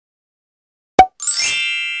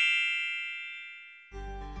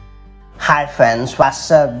Hi friends, what's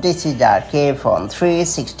up? This is our iPhone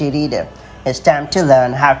 360 reader. It's time to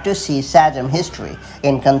learn how to see Shazam History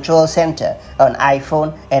in Control Center on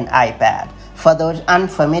iPhone and iPad. For those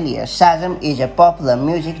unfamiliar, Shazam is a popular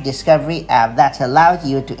music discovery app that allows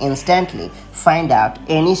you to instantly find out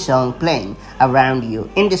any song playing around you.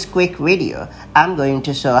 In this quick video, I'm going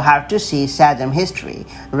to show how to see Shazam History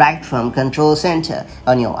right from Control Center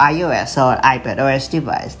on your iOS or iPadOS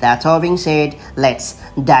device. That's all being said, let's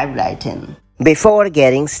dive right in. Before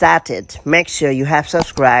getting started, make sure you have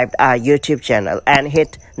subscribed our YouTube channel and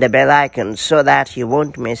hit the bell icon so that you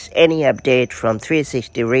won't miss any update from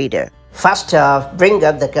 360 Reader. First off, bring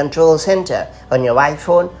up the Control Center on your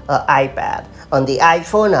iPhone or iPad. On the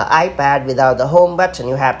iPhone or iPad, without the home button,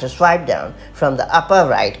 you have to swipe down from the upper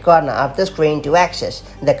right corner of the screen to access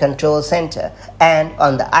the Control Center. And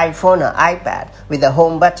on the iPhone or iPad, with the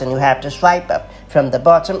home button, you have to swipe up from the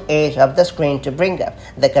bottom edge of the screen to bring up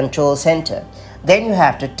the Control Center. Then you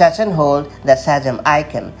have to touch and hold the Shazam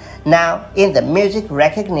icon. Now, in the music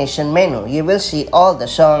recognition menu, you will see all the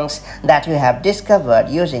songs that you have discovered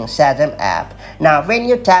using Shazam app. Now, when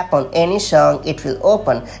you tap on any song, it will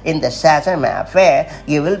open in the Shazam app where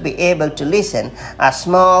you will be able to listen a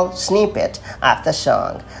small snippet of the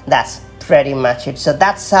song. That's pretty much it. So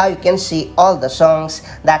that's how you can see all the songs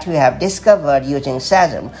that you have discovered using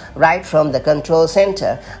Shazam right from the Control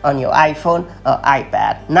Center on your iPhone or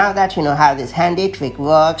iPad. Now that you know how this handy trick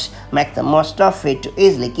works, make the most of it to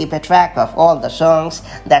easily keep a track of all the songs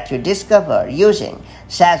that you discover using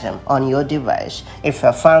Shazam on your device. If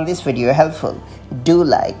you found this video helpful, do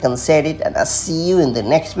like and share it, and I'll see you in the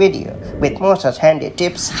next video with more such handy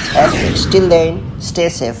tips and tricks. Till then, stay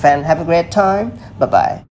safe and have a great time. Bye bye.